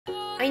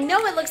I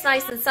know it looks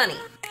nice and sunny,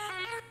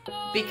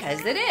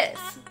 because it is.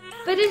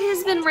 But it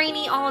has been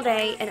rainy all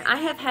day, and I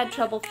have had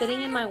trouble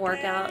fitting in my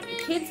workout.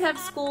 The kids have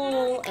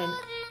school,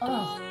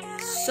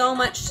 and so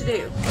much to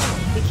do.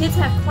 The kids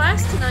have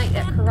class tonight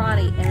at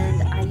karate,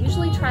 and I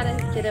usually try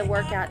to get a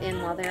workout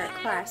in while they're at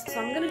class, so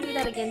I'm going to do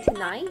that again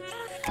tonight.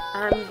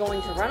 I'm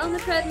going to run on the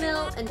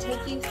treadmill and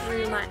take you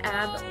through my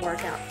ab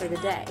workout for the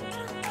day.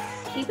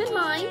 Keep in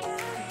mind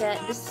that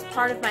this is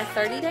part of my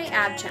 30-day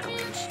ab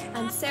challenge.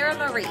 I'm Sarah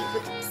Marie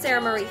with Sarah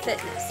Marie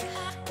Fitness,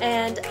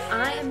 and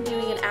I am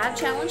doing an ab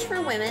challenge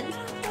for women.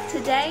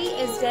 Today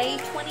is day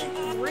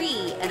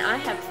 23, and I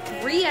have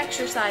 3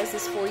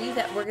 exercises for you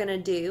that we're going to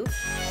do,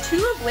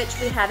 2 of which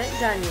we haven't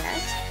done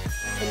yet.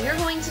 And you're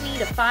going to need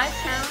a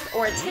 5-pound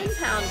or a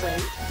 10-pound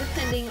weight,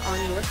 depending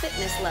on your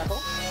fitness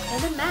level,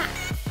 and a mat.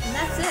 And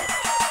that's it.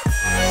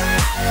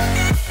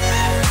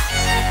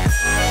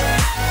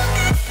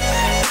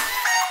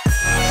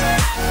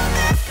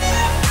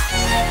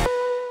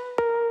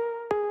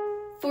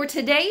 For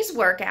today's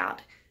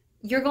workout,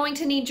 you're going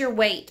to need your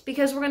weight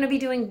because we're going to be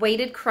doing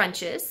weighted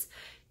crunches.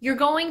 You're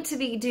going to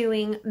be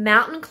doing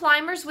mountain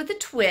climbers with a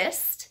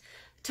twist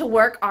to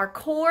work our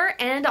core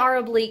and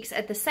our obliques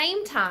at the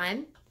same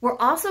time. We're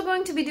also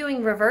going to be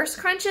doing reverse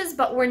crunches,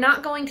 but we're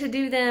not going to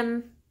do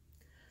them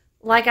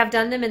like I've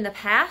done them in the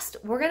past.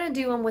 We're going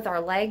to do them with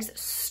our legs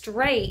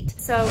straight.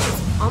 So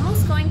it's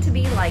almost going to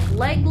be like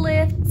leg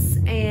lifts,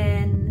 and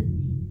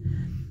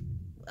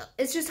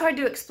it's just hard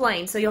to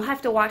explain, so you'll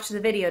have to watch the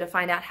video to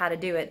find out how to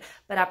do it,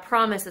 but I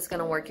promise it's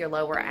going to work your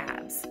lower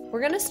abs. We're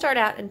going to start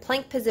out in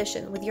plank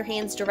position with your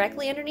hands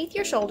directly underneath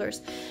your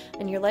shoulders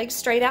and your legs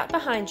straight out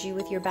behind you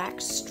with your back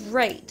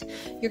straight.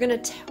 You're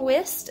going to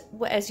twist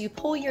as you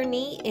pull your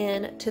knee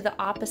in to the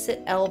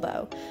opposite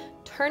elbow,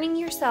 turning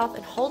yourself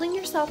and holding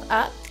yourself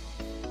up.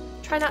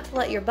 Try not to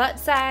let your butt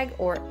sag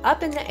or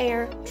up in the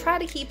air. Try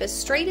to keep as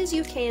straight as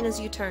you can as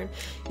you turn.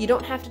 You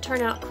don't have to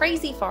turn out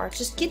crazy far.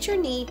 Just get your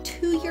knee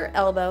to your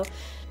elbow.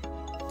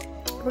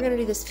 We're going to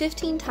do this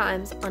 15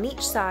 times on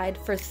each side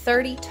for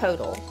 30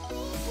 total.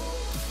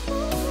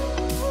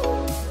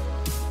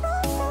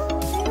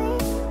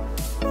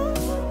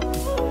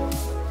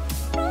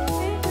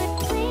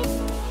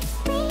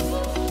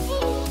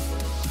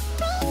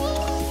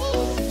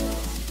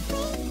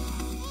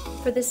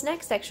 For this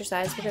next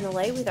exercise, we're going to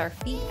lay with our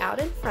feet out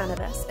in front of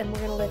us, and we're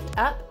going to lift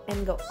up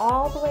and go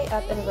all the way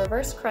up in a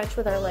reverse crunch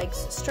with our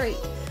legs straight.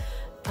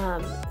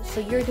 So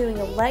you're doing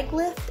a leg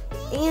lift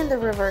and a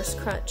reverse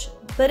crunch.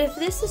 But if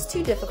this is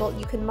too difficult,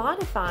 you can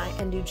modify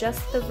and do just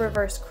the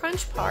reverse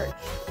crunch part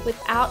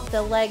without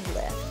the leg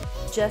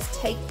lift. Just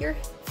take your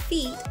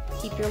feet,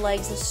 keep your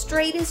legs as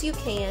straight as you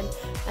can,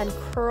 and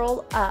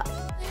curl up,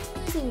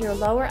 using your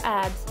lower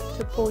abs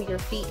to pull your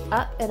feet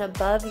up and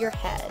above your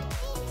head.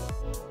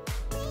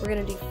 We're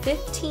going to do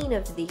 15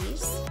 of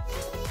these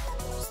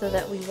so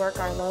that we work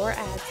our lower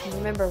abs. And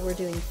remember, we're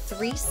doing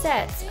 3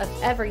 sets of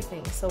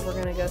everything. So we're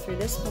going to go through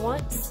this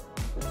once,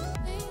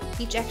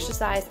 each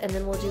exercise, and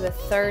then we'll do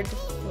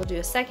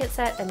a second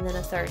set and then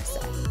a third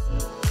set.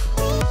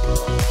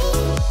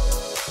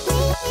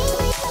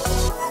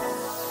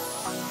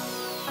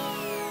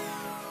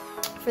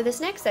 For this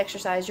next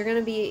exercise, you're going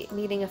to be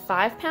needing a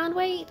 5-pound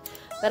weight,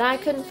 but I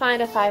couldn't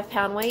find a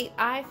 5-pound weight.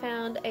 I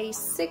found a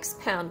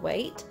 6-pound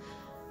weight.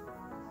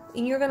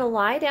 You're going to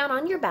lie down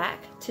on your back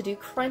to do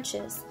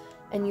crunches,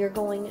 and you're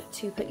going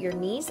to put your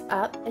knees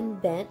up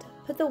and bent.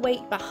 Put the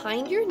weight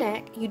behind your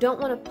neck. You don't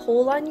want to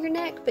pull on your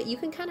neck, but you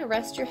can kind of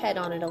rest your head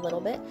on it a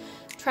little bit.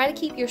 Try to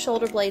keep your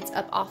shoulder blades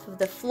up off of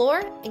the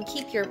floor and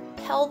keep your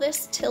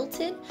pelvis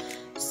tilted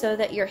so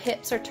that your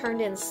hips are turned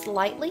in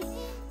slightly.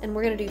 And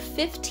we're going to do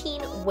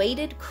 15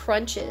 weighted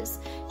crunches.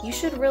 You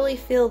should really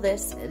feel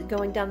this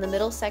going down the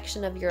middle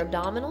section of your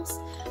abdominals,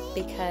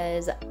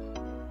 because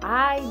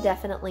I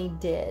definitely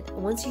did.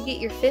 Once you get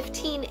your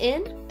 15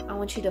 in, I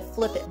want you to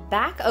flip it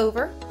back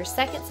over, your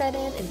second set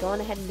in, and go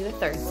on ahead and do a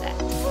third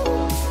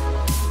set.